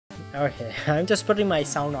Okay, I'm just putting my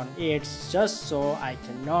sound on 8 just so I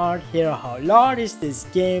cannot hear how loud is this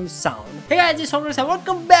game sound. Hey guys, it's Horcrux and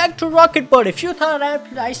welcome back to Rocketboat. If you thought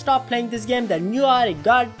I stopped playing this game, then you are a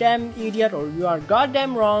goddamn idiot or you are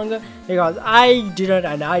goddamn wrong, because I didn't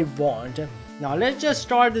and I won't. Now let's just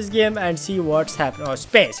start this game and see what's happening. Oh,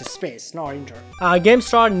 space, not enter. Game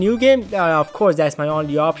start, new game. Of course, that's my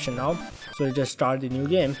only option now. So we just start the new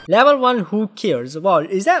game. Level 1, who cares? Wow,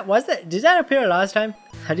 did that appear last time?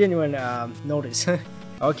 I didn't even notice.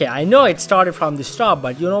 Okay, I know it started from the start,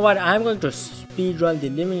 but you know what? I'm going to speedrun the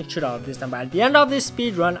living shit out of this time. But at the end of this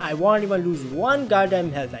speedrun, I won't even lose one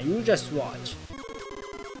goddamn health. Now you just watch.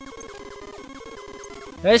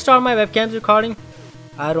 Did I start my webcam's recording?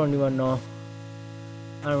 I don't even know.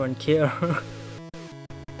 I don't even care.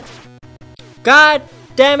 God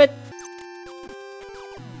damn it!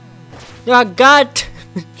 Yeah, God!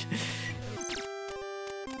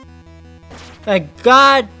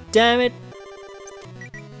 God damn it!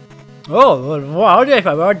 Oh, how do I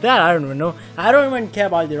feel about that? I don't even know. I don't even care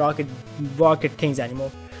about the rocket things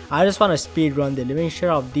anymore. I just want to speedrun the living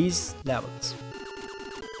shit of these levels.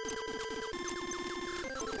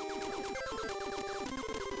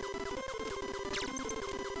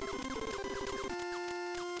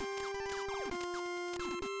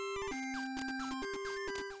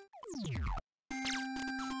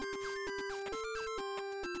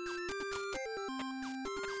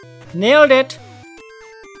 Nailed it!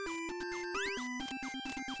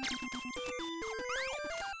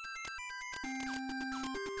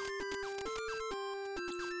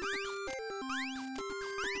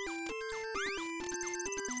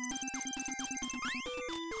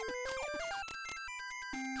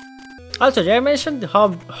 Also, did I mention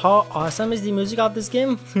how awesome is the music of this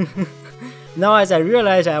game? Now as I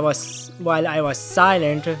realized, while I was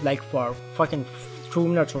silent like for fucking 2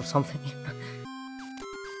 minutes or something.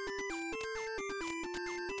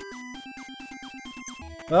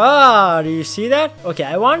 Ah, do you see that? Okay,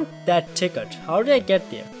 I want that ticket. How do I get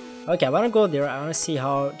there? Okay, I want to go there. I want to see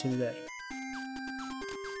how to do that.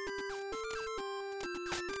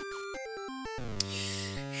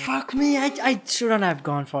 Fuck me, I shouldn't have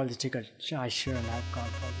gone for the ticket. I shouldn't have gone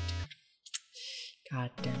for the ticket.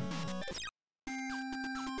 God damn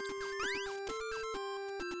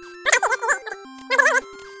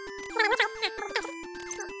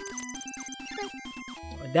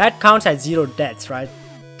it. That counts as 0 deaths, right?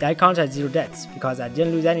 That counts as 0 deaths because I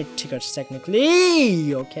didn't lose any tickets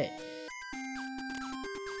technically. Okay.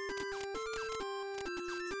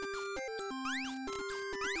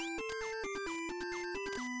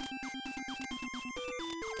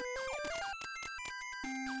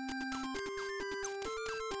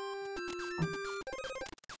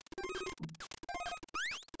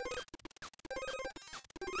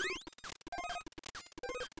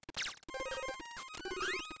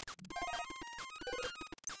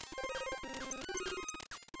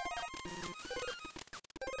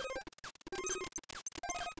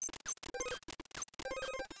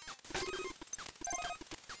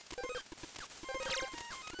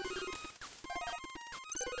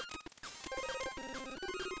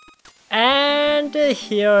 And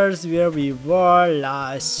here's where we were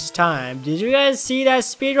last time. Did you guys see that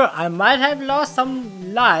speedrun? I might have lost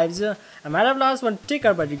some lives. I might have lost 1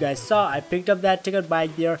 ticket, but you guys saw I picked up that ticket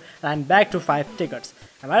back there and I'm back to 5 tickets.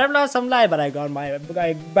 I might have lost some lives, but I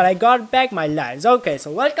got back my lives. Okay,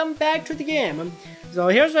 so welcome back to the game. So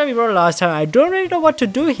here's where we were last time. I don't really know what to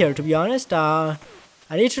do here, to be honest. I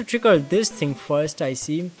need to trigger this thing first, I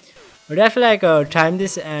see. But I feel like time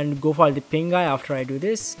this and go for the ping guy after I do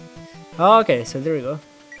this. Okay, so there we go.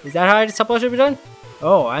 Is that how it's supposed to be done?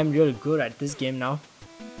 Oh, I'm really good at this game now.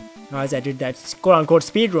 Now as I did that quote-unquote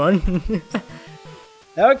speedrun.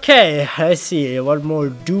 Okay, let's see. What more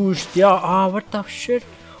douche there? Oh, what the shit?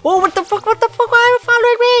 Oh, what the fuck? Why are you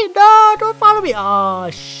following me? No, don't follow me.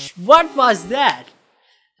 Oh, what was that?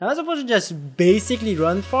 I was supposed to just basically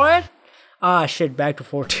run for it? Ah, shit, back to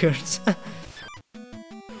 4 tiers.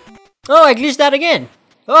 Oh, I glitched that again.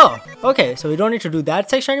 Oh, okay, so we don't need to do that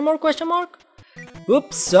section anymore, question mark?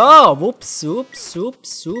 Oops, oh, whoops.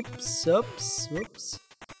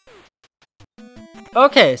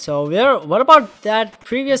 Okay, so what about that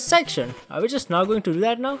previous section? Are we just not going to do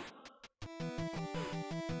that now?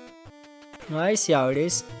 Oh, I see how it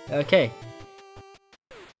is. Okay.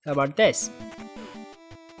 How about this?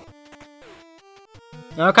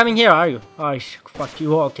 Not coming here, are you? Oh, fuck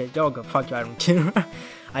you. Okay, fuck you, I don't care.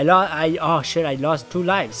 Oh shit, I lost 2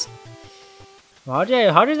 lives. How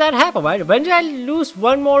did that happen? When did I lose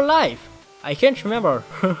 1 more life? I can't remember.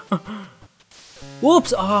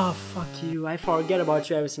 Whoops! Oh, fuck you. I forget about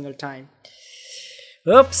you every single time.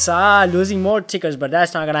 Oops, losing more tickets, but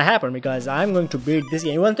that's not gonna happen because I'm going to beat this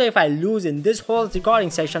game. Even though if I lose in this whole recording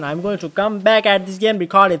section, I'm going to come back at this game,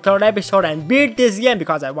 record a third episode, and beat this game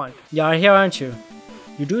because I want. You're here, aren't you?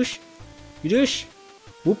 You douche? You douche?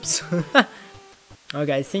 Whoops.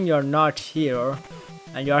 Okay, I think you're not here.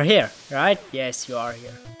 And you're here, right? Yes, you are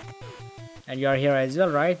here. And you're here as well,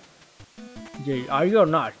 right? Are you or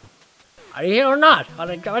not? Are you here or not?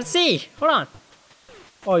 Alright, let's see. Hold on.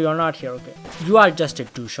 Oh, you're not here, okay. You are just a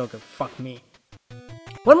douche, okay, fuck me.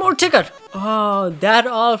 One more ticket! Oh, that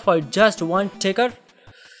all for just one ticket?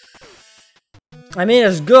 I mean,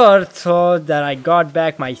 it's good, so that I got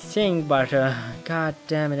back my thing, but god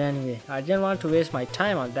damn it anyway. I didn't want to waste my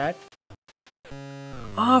time on that.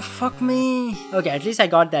 Oh, fuck me. Okay, at least I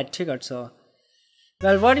got that ticket, so...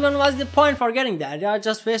 Well, what even was the point for getting that? I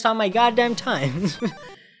just waste all my goddamn time.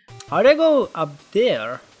 How do I go up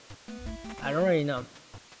there? I don't really know.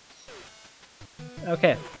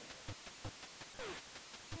 Okay.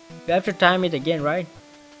 We have to time it again, right?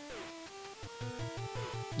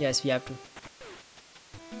 Yes, we have to.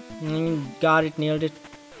 Got it, nailed it.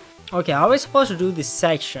 Okay, how are we supposed to do this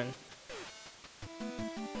section?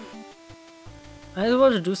 I'm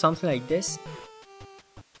supposed to do something like this.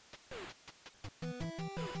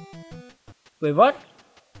 Wait, what?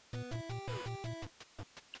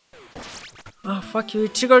 Oh, fuck you,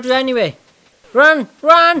 it triggered you anyway. Run,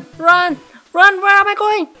 run, run, run, where am I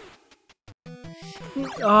going?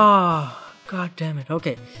 Oh, god damn it,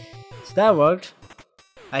 okay. So that worked.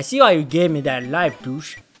 I see why you gave me that life,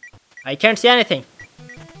 douche. I can't see anything.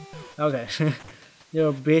 Okay.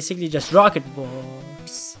 They're basically just rocket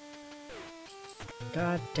boats.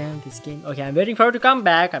 God damn this game. Okay, I'm waiting for her to come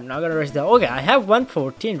back. I'm not gonna rush that. Okay, I have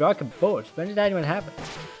 114 rocket boats. When did that even happen?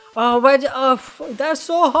 Oh, but that's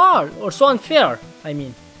so hard or so unfair. I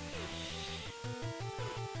mean.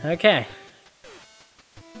 Okay.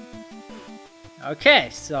 Okay,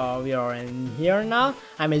 so we are in here now.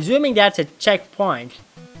 I'm assuming that's a checkpoint.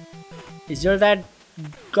 Is there that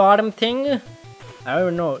goddamn thing? I don't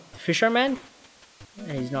even know. Fisherman?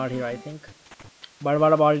 He's not here, I think. But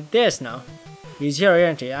what about this now? He's here,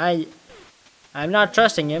 isn't he? I'm not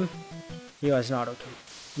trusting him. He was not okay.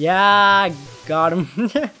 Yeah, got him.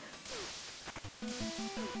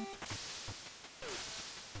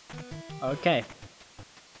 Okay.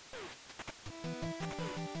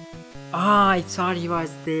 Ah, I thought he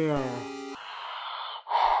was there.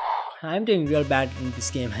 I'm doing real bad in this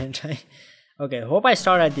game, aren't I? Okay, hope I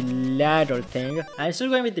start at the ladder thing. I'm still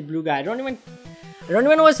going with the blue guy. I don't even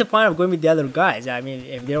know what's the point of going with the other guys. I mean,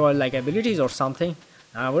 if there were like abilities or something,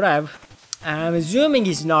 I would have. I'm assuming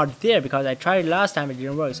he's not there because I tried it last time, it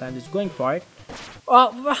didn't work, so I'm just going for it.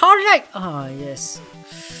 Oh, how did I? Ah, yes.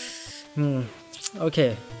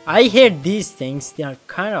 Okay, I hate these things. They are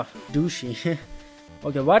kind of douchey.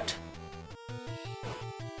 Okay, what?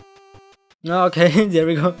 Okay, there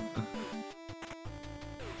we go.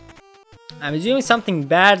 I'm assuming something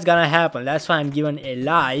bad's gonna happen. That's why I'm given a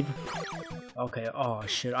live. Okay, oh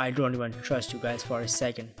shit, I don't even trust you guys for a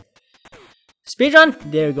second. Speedrun?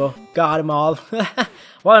 There you go. Got them all.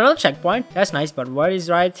 Well, another checkpoint. That's nice, but what is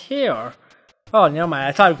right here? Oh, never mind.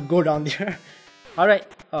 I thought I could go down there. Alright.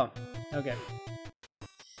 Oh, okay.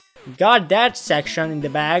 Got that section in the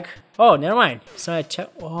bag. Oh, never mind. It's not a check.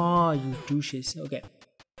 Oh, you douches. Okay.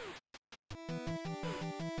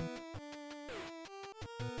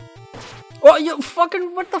 Oh, you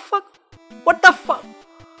fucking. What the fuck? What the fuck?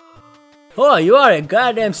 Oh, you are a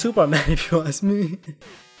goddamn Superman if you ask me.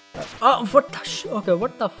 Oh, what the okay,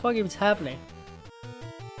 what the fuck is happening?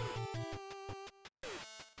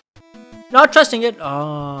 Not trusting it.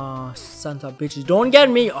 Oh, sons of bitches. Don't get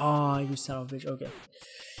me. Oh, you son of a bitch. Okay.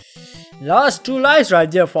 Lost 2 lives right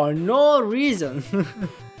there for no reason.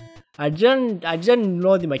 I didn't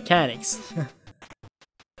know the mechanics.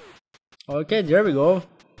 Okay, there we go.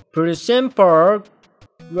 Pretty simple.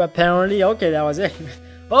 Apparently, okay, that was it.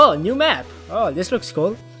 Oh, new map. Oh, this looks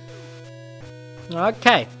cool.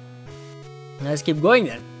 Okay. Let's keep going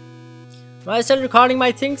then. Am I still recording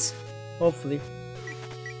my things? Hopefully.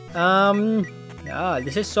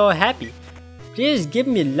 This is so happy. Please give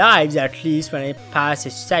me lives at least when I pass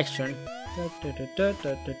this section.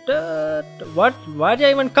 What? Why did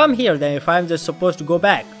I even come here then if I'm just supposed to go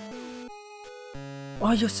back?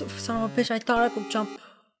 Oh, you son of a bitch, I thought I could jump.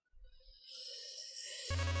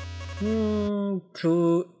 2,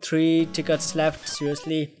 3 tickets left,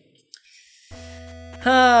 seriously.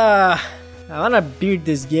 I wanna beat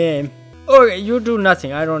this game. Okay, you do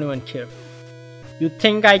nothing, I don't even care. You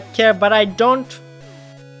think I care, but I don't.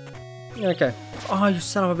 Okay. Oh, you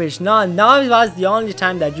son of a bitch. Now it was the only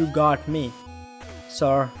time that you got me.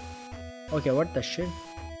 Sir. Okay, what the shit?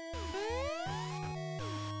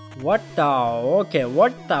 What the... Okay,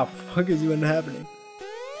 what the fuck is even happening?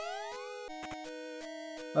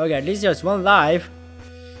 Okay, at least there's one life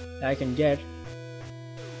I can get.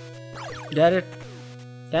 Get it?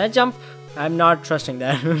 Can I jump? I'm not trusting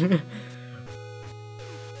that.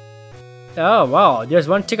 Oh wow, there's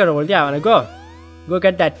one ticket over there. I wanna go. Go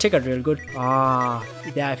get that ticket real good. Ah,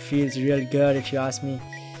 that feels real good if you ask me.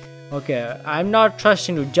 Okay, I'm not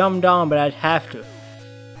trusting to jump down, but I'd have to.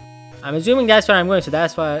 I'm assuming that's where I'm going, so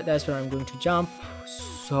that's where I'm going to jump.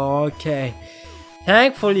 So okay.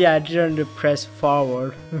 Thankfully I didn't press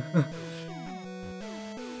forward.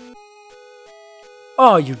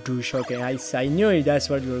 Oh, you douche. Okay, I knew that's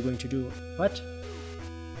what you were going to do. What?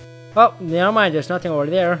 Oh, never mind, there's nothing over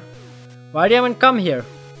there. Why do you even come here?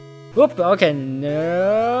 Whoop, okay, no.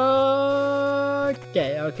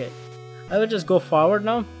 Okay. I will just go forward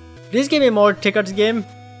now. Please give me more tickets, game.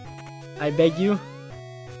 I beg you.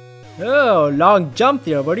 Oh, long jump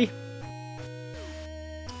there, buddy.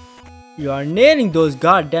 You are nailing those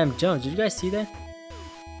goddamn jumps. Did you guys see that?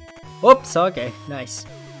 Oops, okay, nice.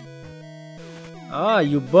 Oh,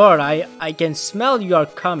 you bird, I can smell you are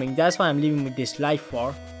coming. That's why I'm leaving with this life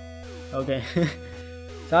for. Okay.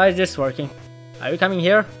 So how is this working? Are you coming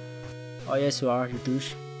here? Oh yes you are, you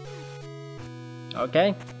douche.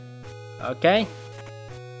 Okay. Okay.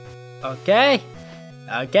 Okay.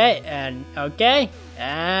 Okay, and okay.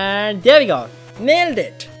 And there we go. Nailed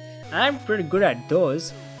it. I'm pretty good at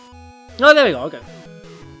those. Oh, there we go, okay.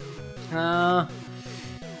 Now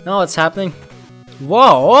what's happening?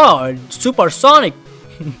 Whoa, supersonic.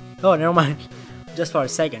 Oh, never mind. Just for a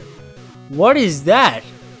second. What is that?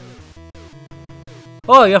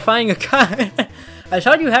 Oh, you're firing a kite. I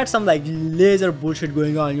thought you had some like laser bullshit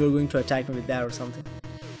going on. You were going to attack me with that or something.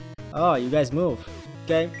 Oh, you guys move.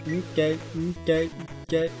 Okay,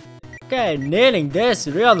 nailing this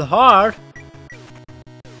real hard.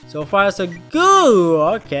 So far so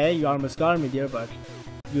good. Okay, you almost got me there, but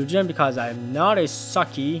you didn't because I'm not a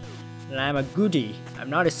sucky and I'm a goodie. I'm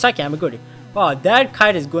not a sucky, I'm a goodie. Oh, that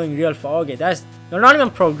kite is going real far. Okay, you're not even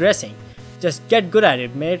progressing. Just get good at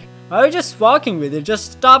it, mate. Are you just walking with it?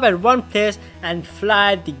 Just stop at one place and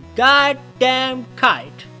fly the goddamn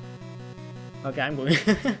kite. Okay, I'm going.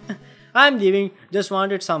 I'm leaving. Just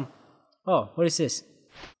wanted some. Oh, what is this?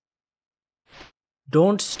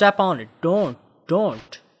 Don't step on it. Don't.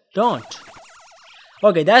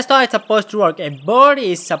 Okay, that's how it's supposed to work. A bird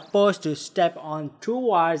is supposed to step on 2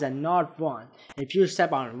 wires and not 1. If you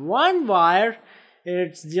step on 1 wire,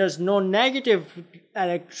 there's no negative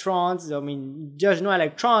electrons. I mean, there's no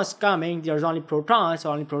electrons coming. There's only protons.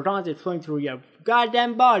 So only protons is flowing through your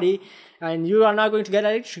goddamn body, and you are not going to get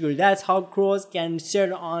electrocuted. That's how crows can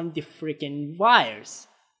sit on the freaking wires.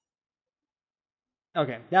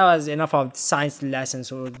 Okay, that was enough of science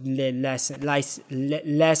lessons or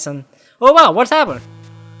lesson. Oh wow, what's happened?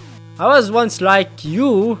 I was once like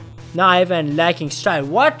you, naive and lacking style.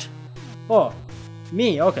 What? Oh.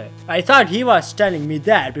 Me, okay. I thought he was telling me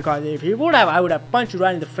that because if he would have, I would have punched you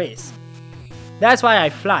right in the face. That's why I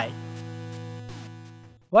fly.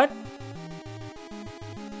 What?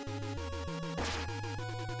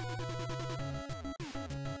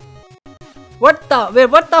 What the? Wait,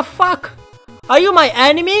 what the fuck? Are you my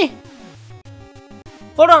enemy?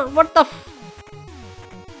 Hold on, what the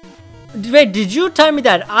wait, did you tell me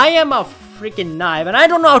that I am a freaking knife and I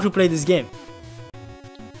don't know how to play this game?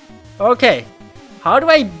 Okay. How do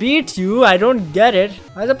I beat you? I don't get it.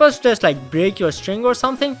 I'm supposed to just like break your string or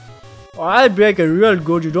something? Or I'll break it real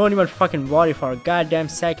good. You don't even fucking worry for a goddamn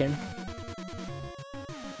second.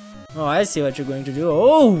 Oh, I see what you're going to do.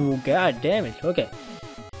 Oh, god damn it. Okay.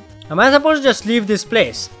 Am I supposed to just leave this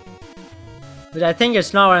place? But I think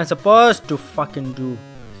it's not what I'm supposed to fucking do.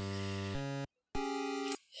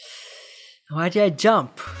 Why did I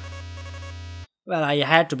jump? Well, I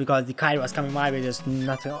had to because the kite was coming my way. There's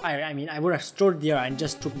nothing. I mean, I would have stood there and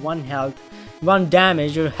just took 1 health, 1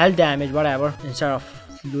 damage or health damage, whatever, instead of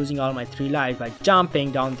losing all my 3 lives by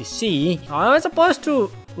jumping down the sea. How am I supposed to?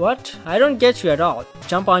 What? I don't get you at all.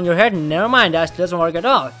 Jump on your head? Never mind. That doesn't work at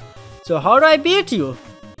all. So how do I beat you?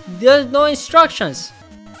 There's no instructions.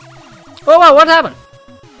 Oh wow! What happened?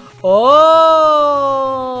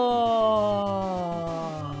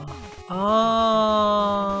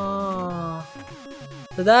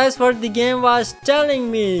 So that's what the game was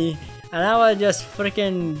telling me, and I was just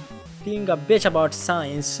freaking being a bitch about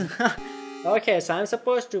science. Okay, so I'm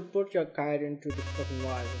supposed to put your kite into the fucking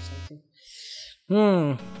wire or something.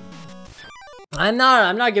 I'm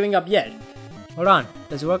not giving up yet. Hold on,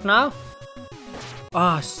 does it work now?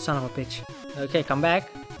 Oh, son of a bitch. Okay, come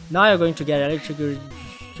back. Now you're going to get electrocuted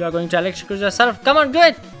You are going to electrocute yourself. Come on, do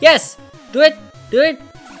it. Yes, do it. Do it.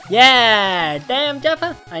 Yeah. Damn,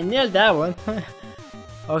 Jaffa. I nailed that one.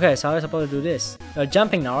 Okay, so how am I supposed to do this? You're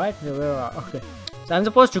jumping now, right? Okay. So I'm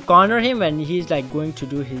supposed to corner him when he's like going to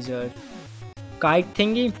do his kite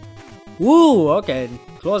thingy. Ooh, okay.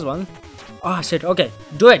 Close one. Oh shit, okay.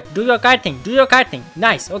 Do it. Do your kite thing. Do your kite thing.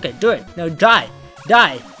 Nice. Okay, do it. Now die.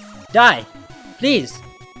 Die. Die. Please.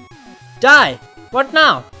 Die. What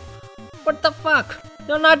now? What the fuck?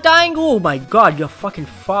 You're not dying. Oh my god, you're fucking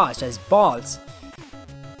fast as balls.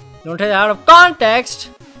 Don't take it out of context.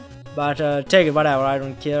 But take it, whatever, I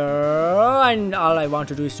don't care. And all I want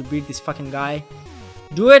to do is to beat this fucking guy.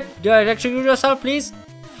 Do it. Do it. Electrocute yourself, please.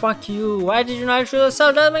 Fuck you. Why did you not electrocute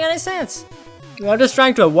yourself? Doesn't make any sense. I'm just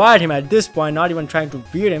trying to avoid him at this point, not even trying to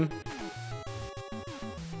beat him.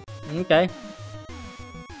 Okay.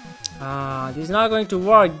 This is not going to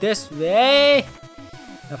work this way.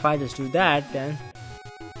 If I just do that, then.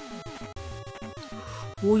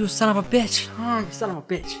 Oh, you son of a bitch. Oh, you son of a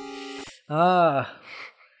bitch.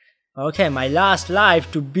 Okay, my last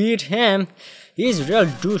life to beat him. He's real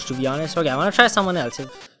douche, to be honest. Okay, I want to try someone else.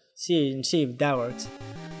 See if that works.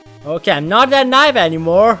 Okay, I'm not that knife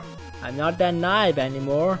anymore. I'm not that knife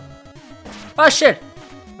anymore. Oh shit.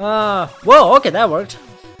 Whoa, okay, that worked.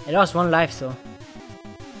 I lost one life though.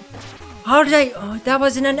 How did I? Oh, that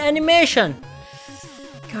was in an animation.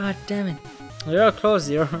 God damn it. You're close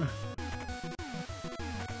here.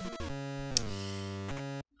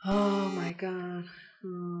 Oh my god.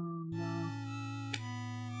 Oh, no.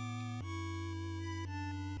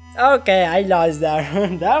 Okay, I lost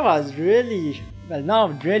that. That was really, well,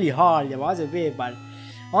 not really hard. There was a way, but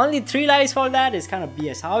only 3 lives for that is kind of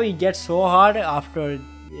BS. How he gets so hard after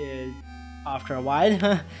a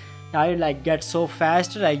while. Now you like get so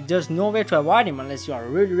fast, like there's no way to avoid him unless you are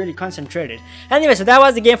really concentrated. Anyway, so that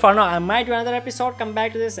was the game for now. I might do another episode, come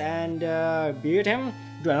back to this and beat him,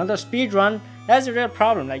 do another speed run. That's a real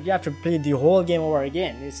problem, like you have to play the whole game over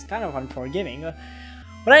again. It's kind of unforgiving.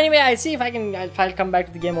 But anyway, I'll see if I'll come back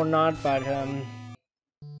to the game or not, but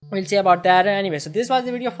we'll see about that. Anyway, so this was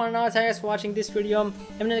the video for now. Thank you guys for watching this video. Let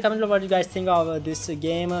me know in the comment below what you guys think of this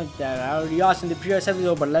game that I already watched in the previous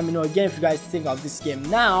episode, but let me know again if you guys think of this game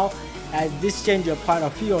now, as this changed your point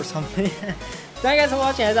of view or something. Thank you guys for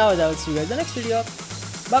watching. As always, I will see you guys in the next video.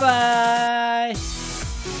 Bye bye.